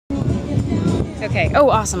Okay. Oh,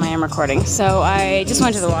 awesome. I am recording. So I just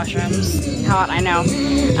went to the washrooms. Hot, I know.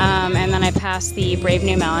 And then I passed the Brave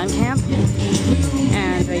New Melon camp.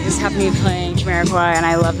 And they just happened to be playing Jamiroquai, and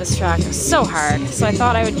I love this track. It's so hard. So I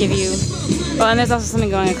thought I would give you... Oh, and there's also something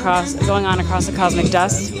going on across the cosmic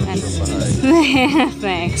dust. And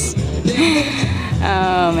thanks.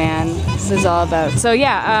 Oh, man. This is all about... So,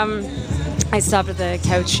 yeah, I stopped at the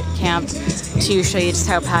couch camp to show you just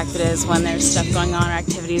how packed it is when there's stuff going on, or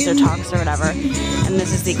activities or talks or whatever. And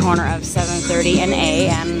this is the corner of 730 and A,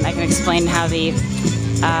 and I can explain how the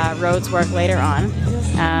roads work later on.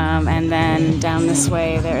 And then down this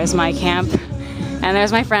way there is my camp, and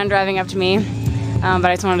there's my friend driving up to me. But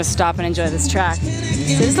I just wanted to stop and enjoy this track.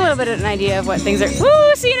 So just a little bit of an idea of what things are.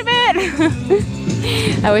 Woo! See you in a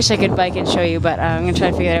bit! I wish I could bike and show you, but I'm going to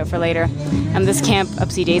try to figure it out for later. This camp,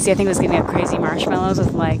 Upsy Daisy, I think was giving out crazy marshmallows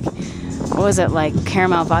with like, what was it, like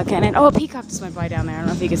caramel vodka in it. Oh, a peacock just went by down there. I don't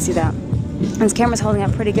know if you can see that. And this camera's holding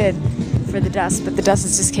up pretty good for the dust, but the dust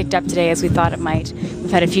is just kicked up today as we thought it might.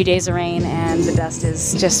 We've had a few days of rain, and the dust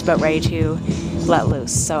is just about ready to let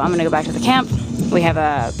loose. So I'm going to go back to the camp. We have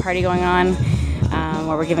a party going on.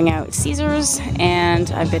 Where we're giving out Caesars,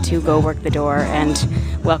 and I get to go work the door and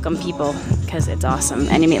welcome people because it's awesome,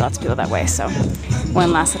 and you meet lots of people that way. So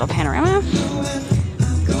one last little panorama.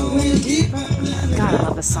 God, I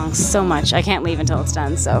love this song so much. I can't leave until it's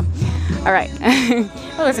done, so all right.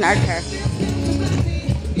 Oh, there's an art car.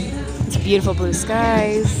 It's beautiful blue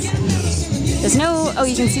skies. There's no, oh,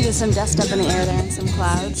 you can see there's some dust up in the air there and some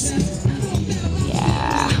clouds.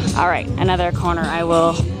 Yeah, all right, another corner. I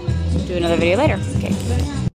will do another video later. Okay.